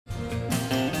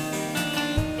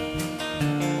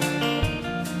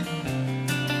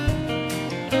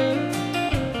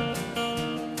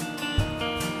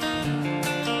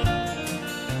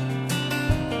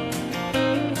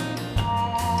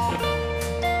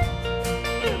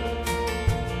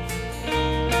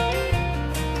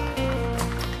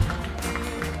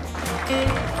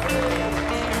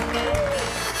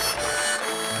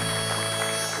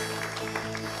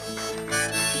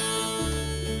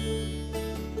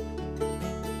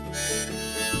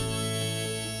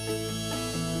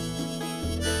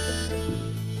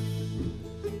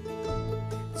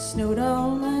snowed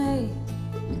all night,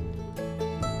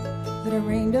 that it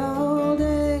rained all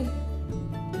day,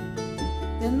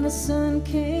 then the sun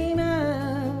came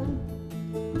out,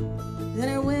 then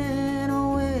it went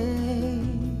away.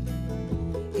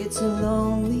 It's a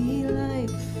lonely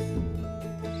life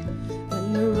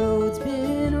when the road's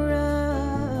been rough,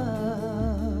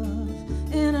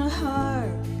 and a heart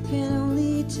can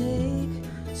only take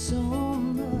so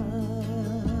much.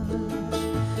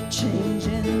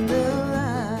 Changing the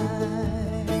light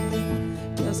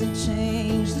doesn't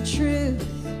change the truth.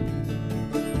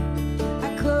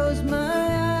 I close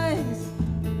my eyes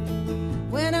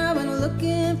when I went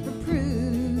looking for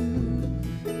proof.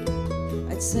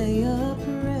 I'd say a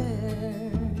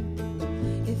prayer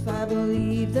if I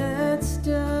believe that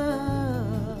stuff,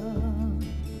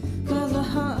 'cause a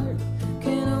heart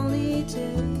can only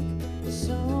take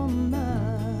so much.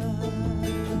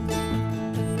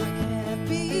 I can't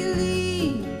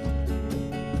believe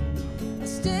I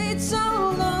stayed so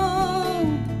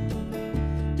long.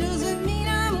 Doesn't mean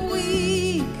I'm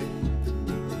weak,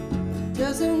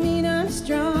 doesn't mean I'm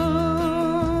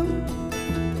strong.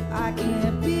 I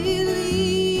can't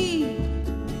believe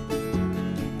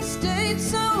I stayed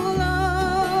so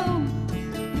long.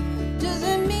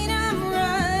 Doesn't mean I'm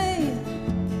right,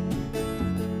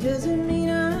 doesn't mean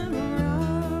I'm wrong.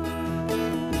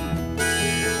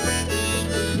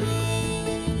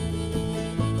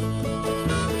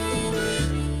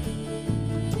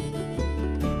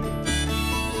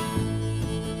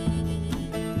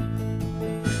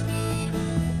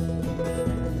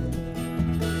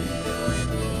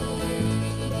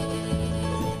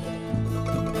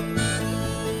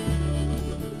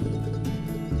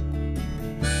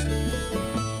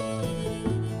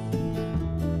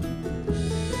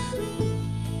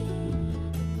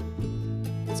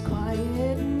 It's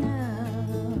quiet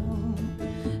now,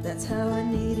 that's how I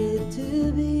need it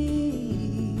to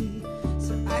be,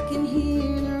 so I can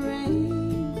hear the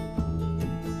rain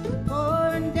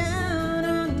pouring down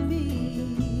on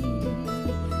me.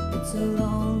 It's a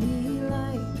lonely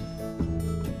life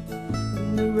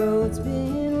when the road's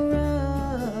been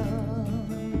rough,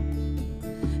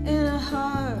 and a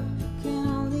heart can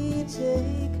only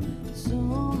take so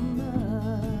much.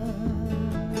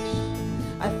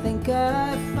 I think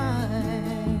I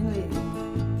finally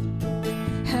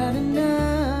had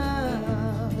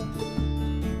enough,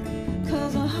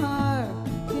 'cause a heart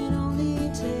can only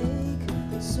take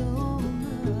so much.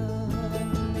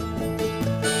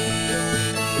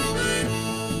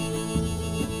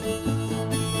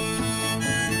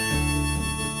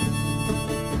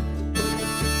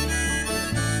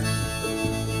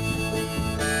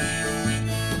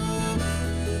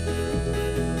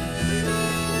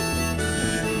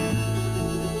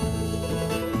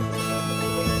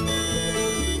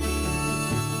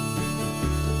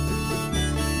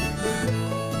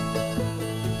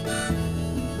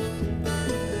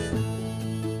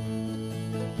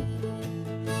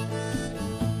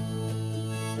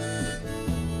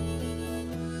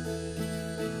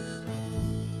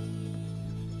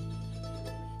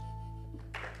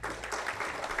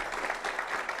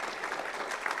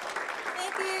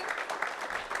 Thank you.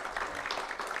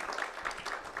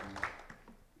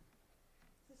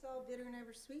 Is this all bitter and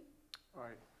ever sweet? All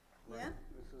right. Yeah?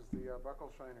 This is the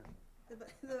buckle shiner. The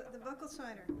buckle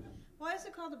shiner. Why is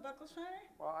it called a buckle shiner?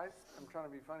 Well, I'm trying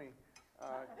to be funny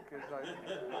because I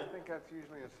think that's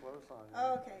usually a slow song.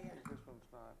 Oh, okay, yeah. This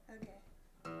one's not. Okay.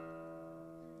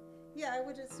 Yeah, I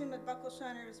would assume a buckle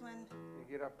shiner is when You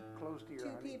get up close to your two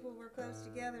honey. people were close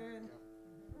together and.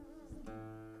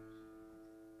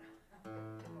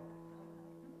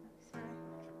 Sorry.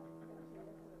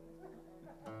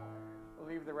 We'll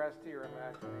leave the rest to your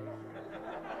imagination.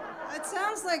 It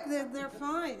sounds like they're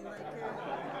fine. Like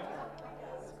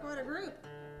it's quite a group.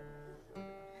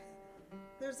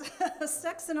 There's a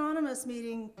Sex Anonymous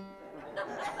meeting.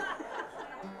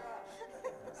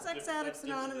 Sex Addicts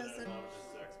Anonymous, an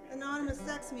anonymous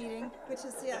sex meeting, which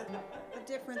is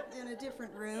in a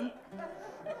different room.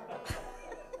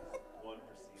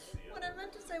 What I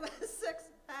meant to say was Sex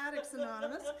Addicts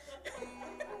Anonymous.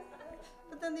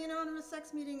 But then the anonymous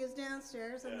sex meeting is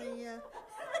downstairs, and the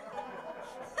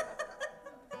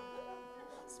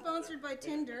sponsored by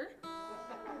Tinder.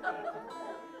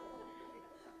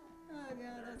 Oh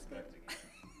God, that's good.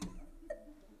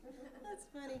 That's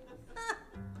funny.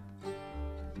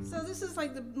 So this is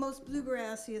like the most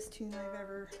bluegrassiest tune I've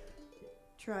ever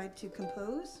tried to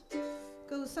compose.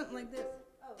 Goes something like this.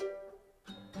 Oh. Do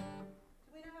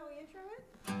we know how we intro it?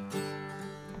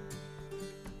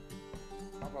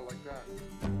 How about like that?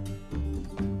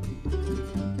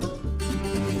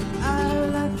 Our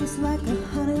life was like a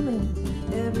honeymoon,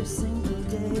 every single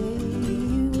day.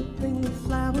 You would bring me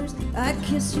flowers, I'd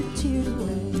kiss your tears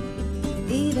away.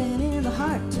 Even in the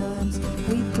hard times,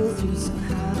 we pull through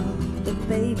somehow. But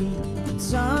baby,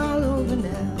 it's all over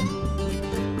now.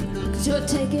 'Cause you're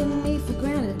taking me for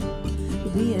granted,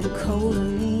 you're being cold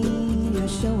and mean. You're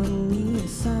showing me a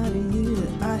side of you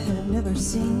that I have never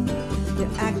seen.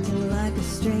 You're acting like a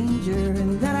stranger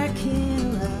and that I can't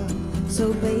allow.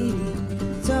 So baby,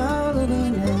 it's all over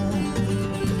now.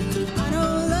 I know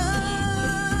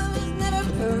love is never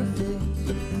perfect.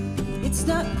 It's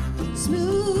not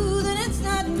smooth and it's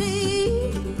not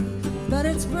neat, but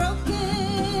it's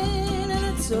broken and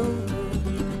it's over.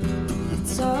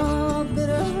 It's all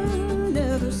bitter,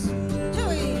 never sweet.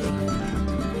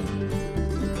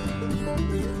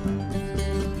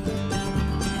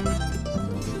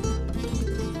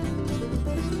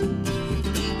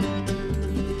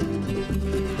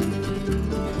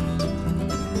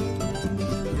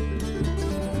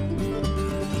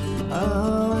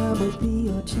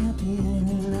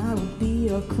 Champion, I would be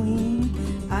your queen.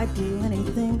 I'd do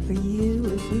anything for you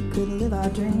if we could live our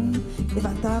dream. If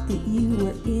I thought that you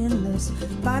were in this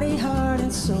body, heart,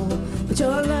 and soul. But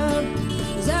your love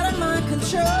is out of my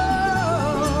control.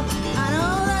 I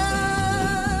know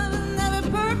love is never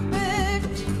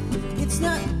perfect. It's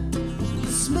not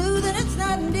smooth and it's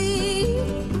not neat,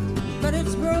 but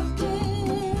it's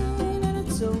broken and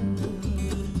it's over.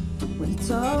 When it's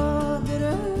all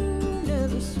bitter,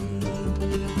 never sweet.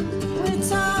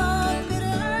 It's all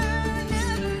bitter,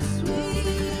 never sweet.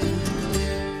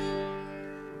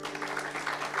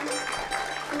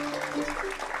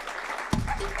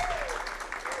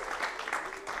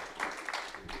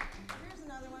 Here's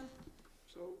another one.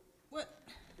 So, what?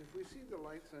 If we see the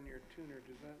lights on your tuner,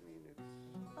 does that mean it's...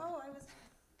 Oh,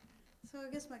 so I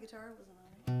guess my guitar wasn't on.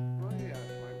 Oh yeah,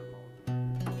 it's microphone.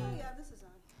 Oh yeah, this is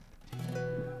on.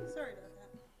 Sorry about that.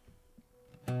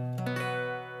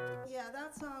 Yeah,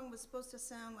 that song was supposed to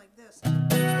sound like this,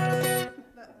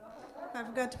 but I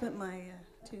forgot to put my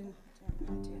tuner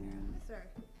on. Sorry.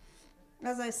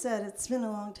 As I said, it's been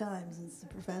a long time since the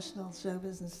professional show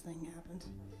business thing happened.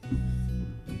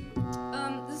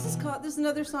 This is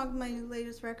another song from my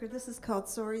latest record. This is called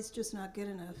Sorry's Just Not Good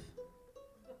Enough.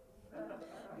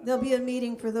 There'll be a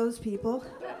meeting for those people.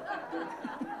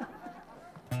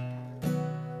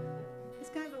 It's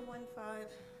kind of a 1-5.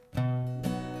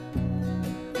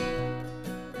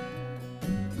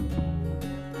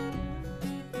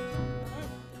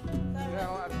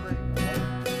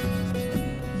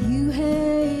 You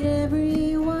hate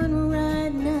everyone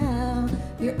right now.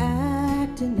 You're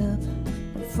acting up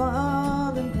and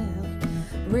falling down,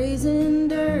 raising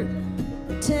dirt,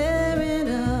 tearing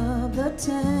up the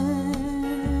town.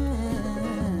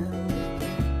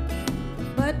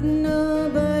 But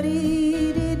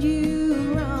nobody did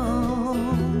you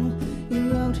wrong.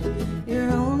 You wrote your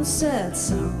own sad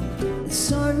song. And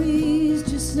sorry's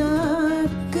just not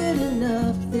good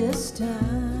enough this time.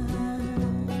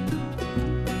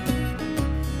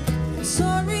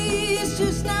 Sorry's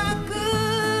just not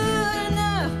good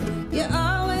enough. You're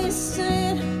always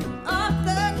saying off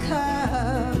the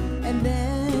cuff, and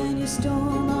then you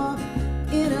storm off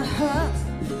in a huff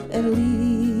and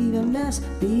leave a mess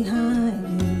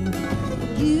behind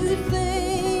you. You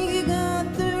think you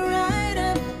got the right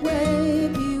of way.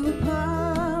 If you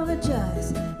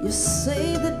apologize, you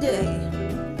save the day.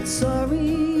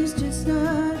 Sorry's just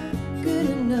not good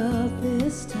enough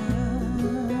this time.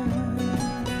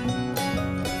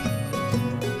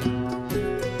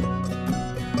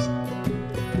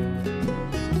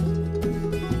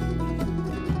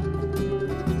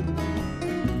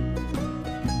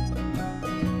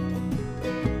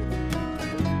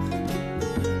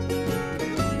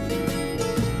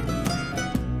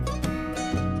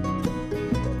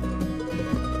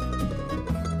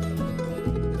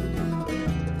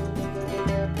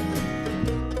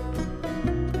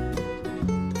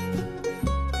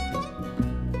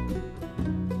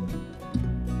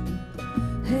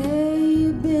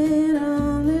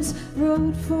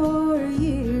 For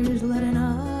years, letting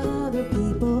other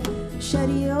people shed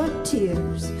your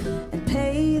tears and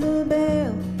pay the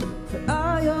bill for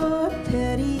all your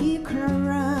petty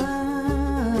crime.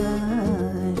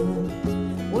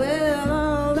 Well,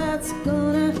 all that's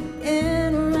gonna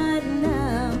end right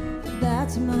now.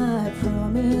 That's my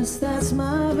promise, that's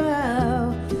my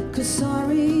vow. 'Cause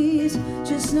sorry's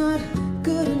just not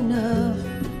good enough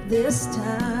this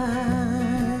time.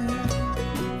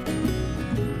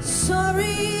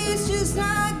 Sorry's just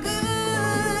not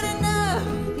good enough.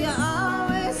 You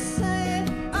always say it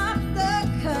off the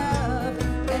cuff,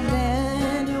 and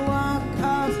then you walk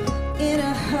off in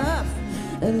a huff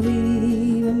and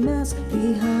leave a mess behind.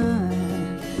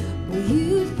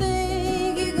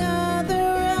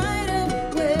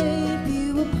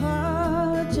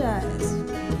 apologize.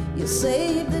 You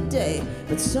saved the day,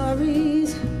 but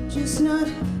sorry's just not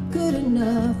good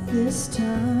enough this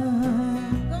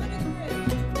time.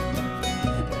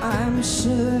 I'm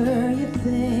sure you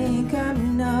think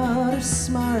I'm not as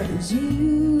smart as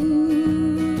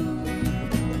you,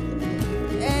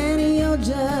 and you'll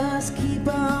just keep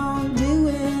on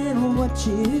doing what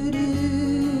you do.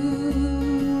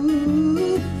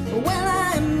 Well,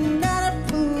 I'm not a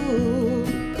fool,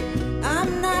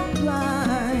 I'm not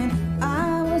blind,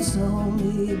 I was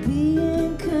only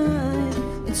being kind,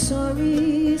 and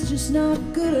sorry's just not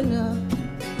good enough.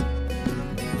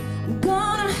 I'm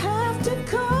gonna have to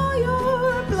call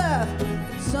your bluff.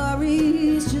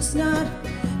 Sorry's just not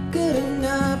good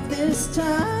enough this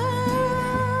time.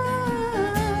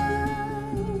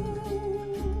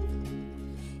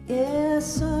 Yeah,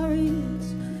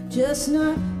 sorry's just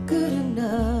not good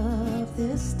enough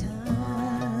this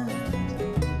time.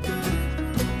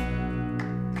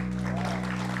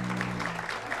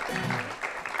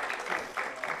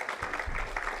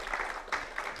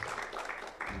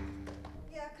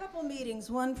 Yeah, a couple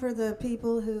meetings, one for the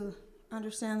people who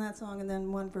understand that song and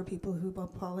then one for people who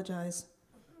apologize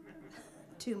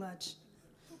too much.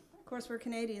 Of course, we're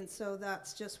Canadians, so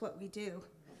that's just what we do.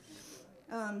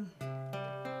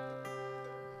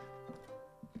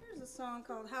 Here's a song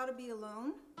called How to Be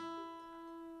Alone.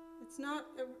 It's not,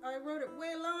 I wrote it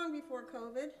way long before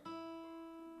COVID.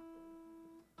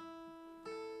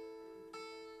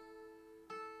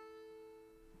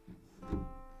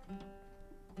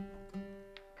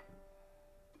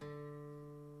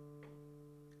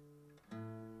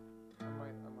 I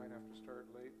might have to start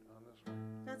late on this one.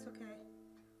 That's okay.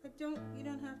 But you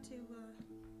don't have to,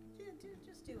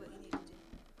 just do what you need to do.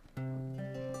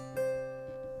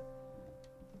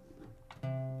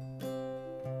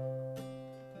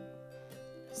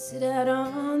 Sit out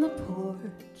on the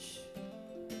porch,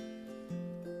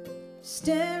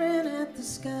 staring at the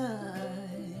sky,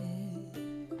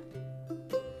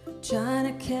 trying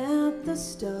to count the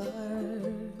stars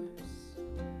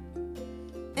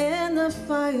and the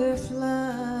fireflies.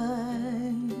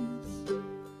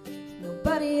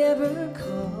 Nobody ever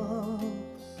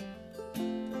calls,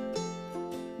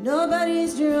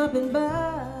 nobody's dropping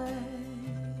by,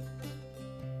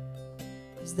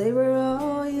 'cause they were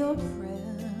all your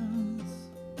friends,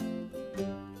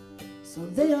 so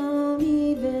they don't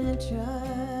even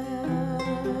try.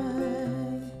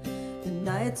 The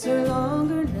nights are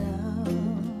longer now,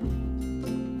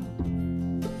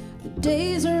 the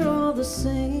days are all the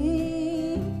same.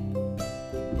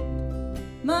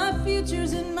 My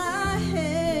future's in my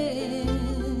hands,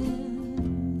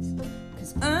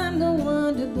 'cause I'm the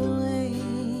one to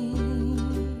blame.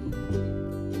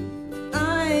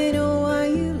 I know why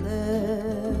you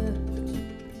left,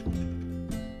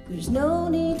 there's no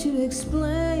need to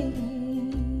explain.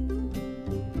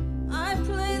 I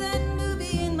play that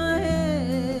movie in my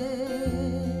head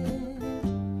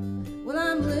while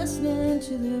I'm listening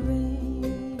to the rain.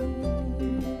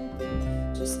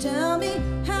 Just tell me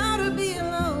how to be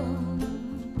alone,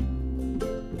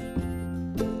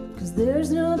 'cause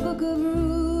there's no book of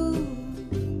rules.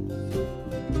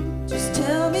 Just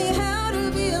tell me how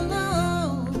to be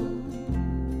alone.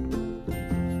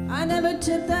 I never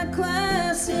took that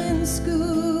class in school.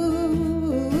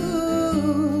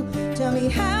 Tell me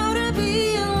how to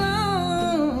be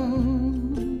alone,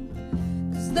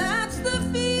 'cause that's the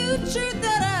future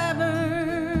that I've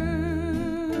earned.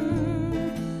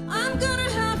 I'm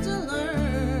gonna have to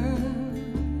learn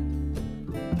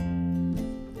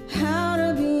how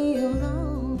to be alone.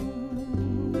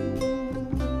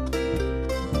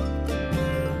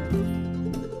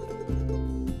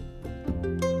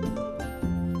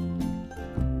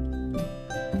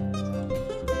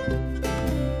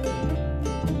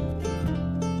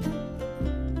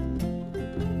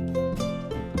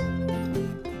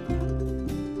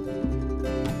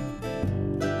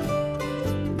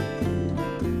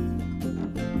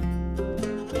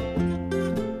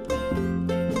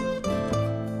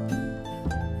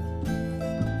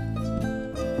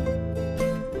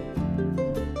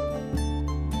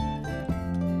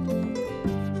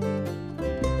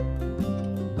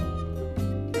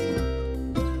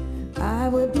 I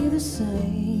would be the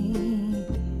same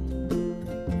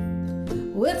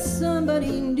with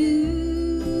somebody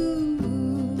new,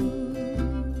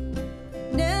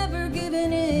 never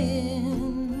giving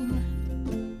in.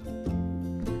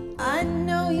 I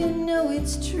know you know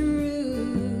it's true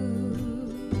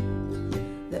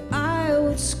that I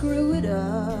would screw it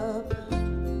up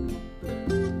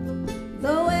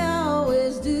the way I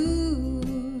always do.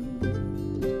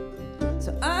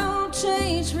 So I won't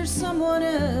change for someone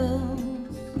else,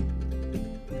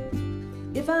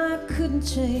 if I couldn't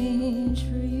change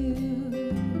for you.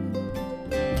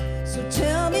 So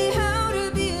tell me how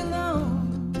to be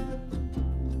alone,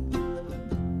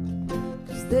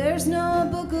 'cause there's no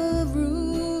book of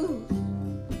rules.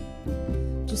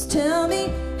 Just tell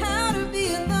me how to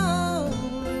be alone.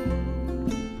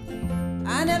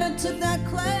 I never took that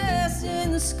class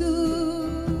in the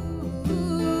school.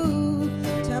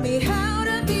 Tell me how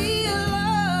to be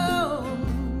alone,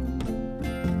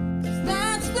 'cause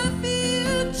that's the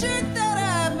future that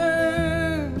I've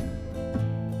earned.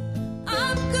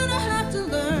 I'm gonna have to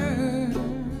learn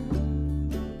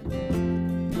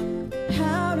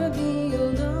how to be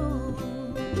alone.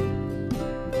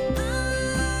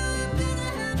 I'm gonna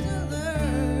have to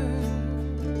learn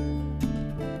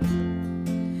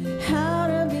how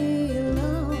to be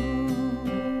alone.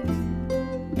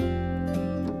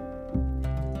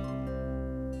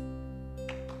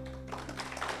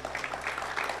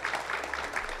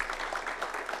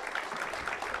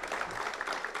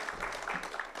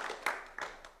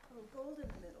 Oh, Gold in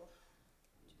the Middle.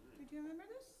 Do you remember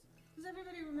this? Does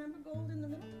everybody remember Gold in the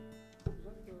Middle?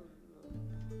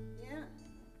 Yeah.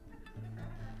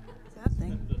 It's that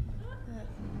thing.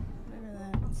 Whatever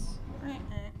that is.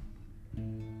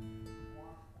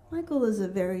 Michael is a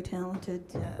very talented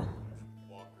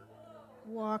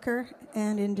walker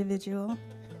and individual.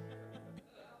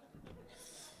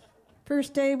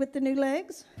 First day with the new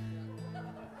legs.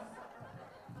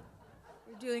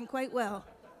 You're doing quite well.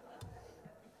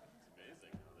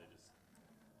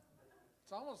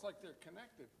 It's almost like they're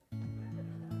connected.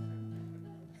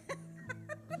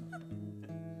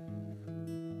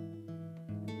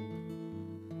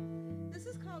 This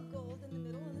is called Gold in the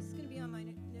Middle, and this is going to be on my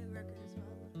new record as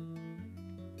well.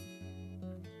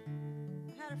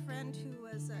 I had a friend who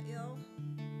was ill,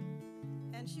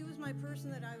 and she was my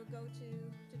person that I would go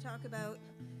to talk about.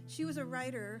 She was a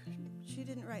writer. She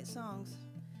didn't write songs,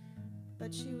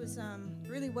 but she was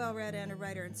really well-read and a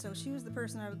writer, and so she was the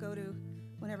person I would go to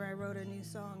whenever I wrote a new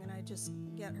song, and I just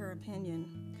get her opinion,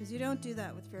 because you don't do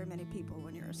that with very many people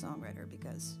when you're a songwriter,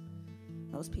 because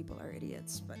most people are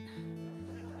idiots, but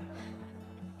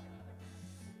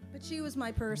she was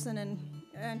my person,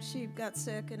 and she got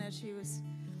sick, and as she was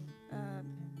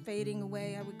fading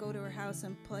away, I would go to her house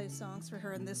and play songs for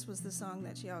her, and this was the song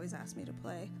that she always asked me to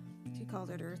play. She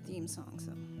called it her theme song,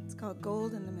 so it's called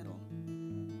Gold in the Middle.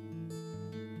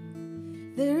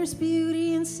 There's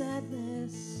beauty in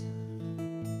sadness,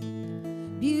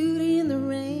 beauty in the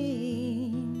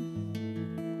rain,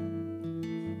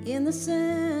 in the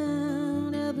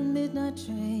sound of a midnight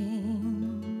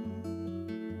train,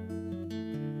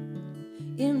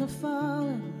 in the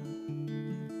falling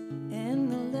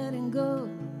and the letting go,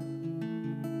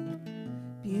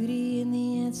 beauty in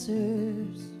the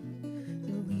answers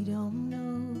that we don't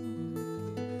know.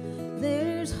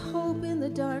 There's hope in the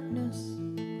darkness,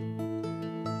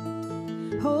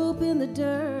 hope in the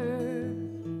dirt,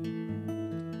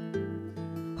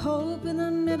 hope in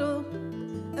the middle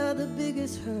of the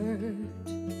biggest hurt,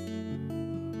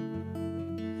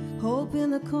 hope in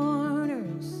the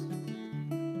corners,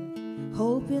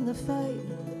 hope in the fight,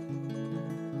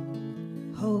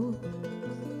 hope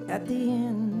at the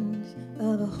end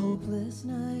of a hopeless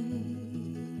night.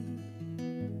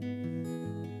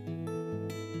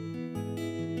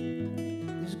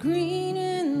 There's green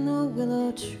in the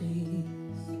willow trees,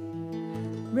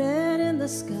 red in the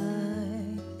sky,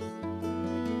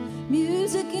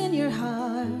 music in your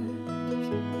heart,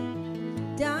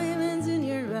 diamonds in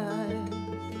your eyes,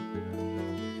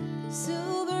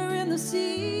 silver in the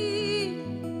sea,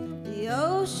 the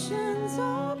oceans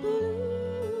are blue,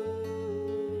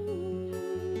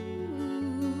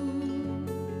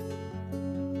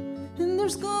 and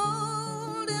there's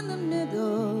gold in the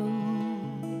middle.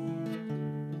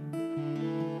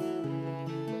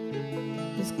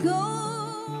 There's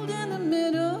gold in the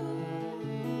middle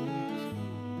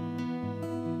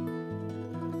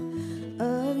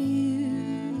of you.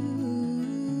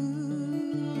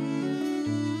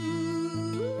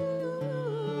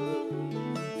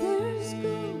 There's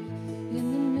gold in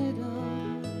the middle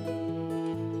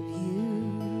of you.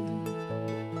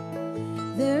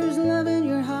 There's love in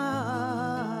your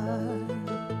heart,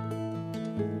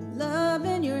 love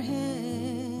in your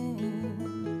hands,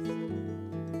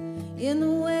 in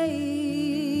the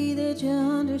way that you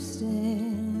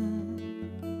understand,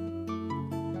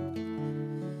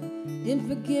 in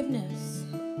forgiveness,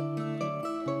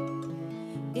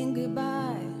 in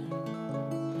goodbye,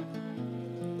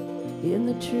 in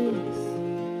the truth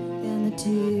and the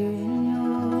tear in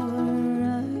your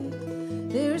eye.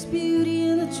 There's beauty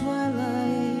in the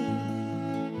twilight,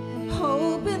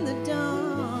 hope in the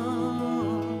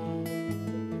dawn,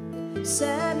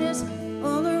 sadness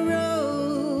on the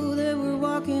road that we're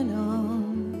walking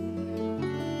on.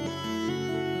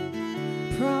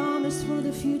 Promise for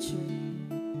the future,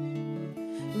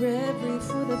 reverie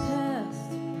for the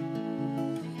past,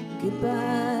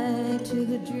 goodbye to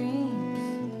the dreams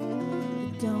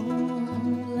that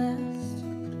don't last.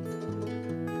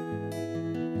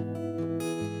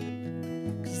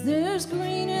 'Cause there's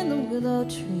green in the willow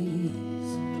trees,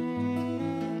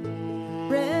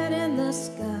 red in the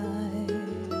sky,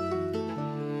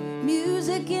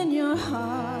 music in your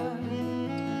heart,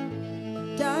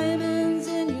 diamonds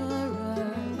in your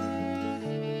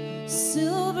eyes,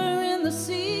 silver in the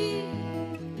sea,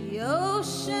 the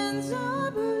oceans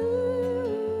are blue.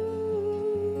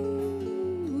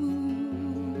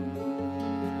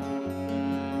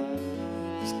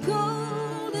 There's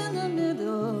gold in the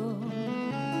middle,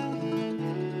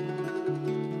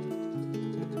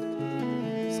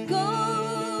 there's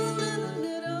gold in the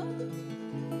middle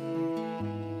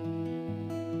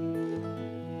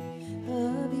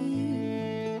of you.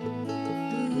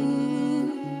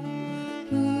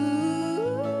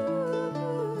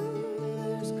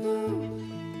 There's gold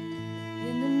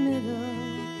in the middle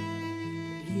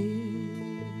of you.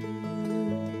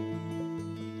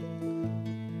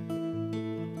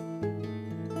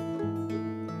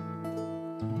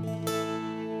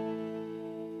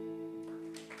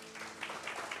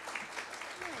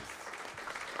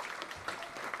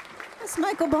 That's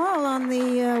Michael Ball on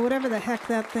the whatever the heck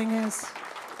that thing is.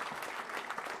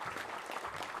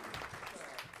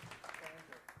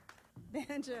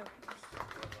 Banjo.